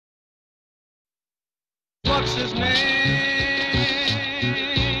What's his name?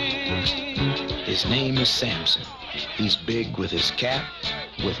 His name is Samson. He's big with his cat,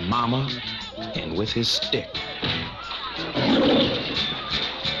 with mama, and with his stick.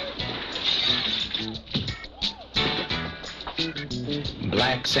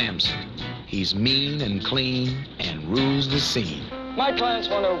 Black Samson. He's mean and clean and rules the scene. My clients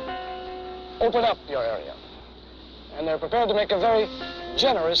want to open up your area, and they're prepared to make a very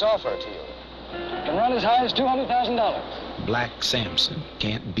generous offer to you. It can run as high as $200,000. Black Samson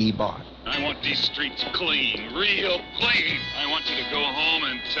can't be bought. I want these streets clean, real clean. I want you to go home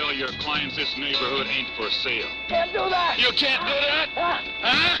and tell your clients this neighborhood ain't for sale. Can't do that. You can't do that?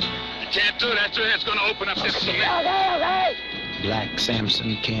 Huh? You can't do that, so it's gonna open up this cement. Okay. Black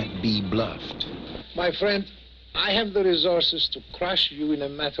Samson can't be bluffed. My friend, I have the resources to crush you in a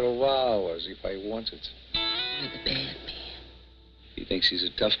matter of hours if I wanted. You're the bad man. He thinks he's a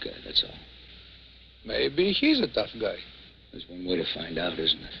tough guy, that's all. Maybe he's a tough guy. There's one way to find out,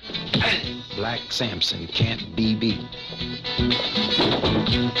 isn't it? Black Samson can't be beat.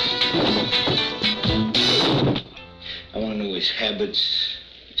 I want to know his habits,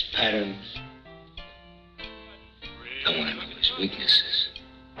 his patterns. I want to know his weaknesses.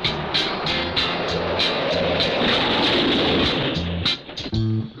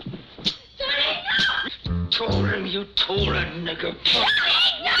 Told him, you told a nigger.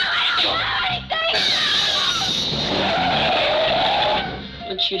 No, I don't have anything! I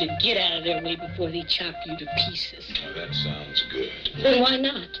want you to get out of their way before they chop you to pieces. Oh, that sounds good. Then why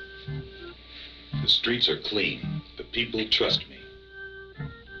not? The streets are clean. The people trust me.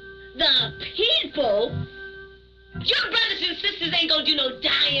 The people? Your brothers and sisters ain't gonna do no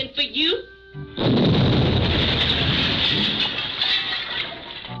dying for you.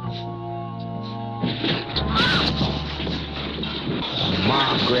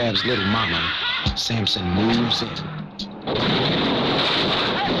 Mom grabs little mama. Samson moves in.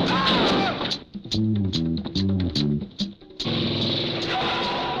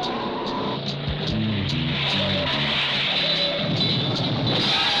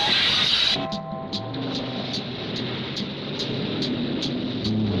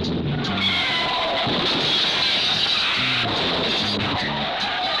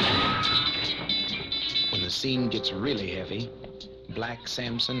 When the scene gets really heavy, Black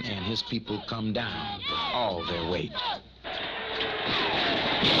Samson and his people come down with all their weight.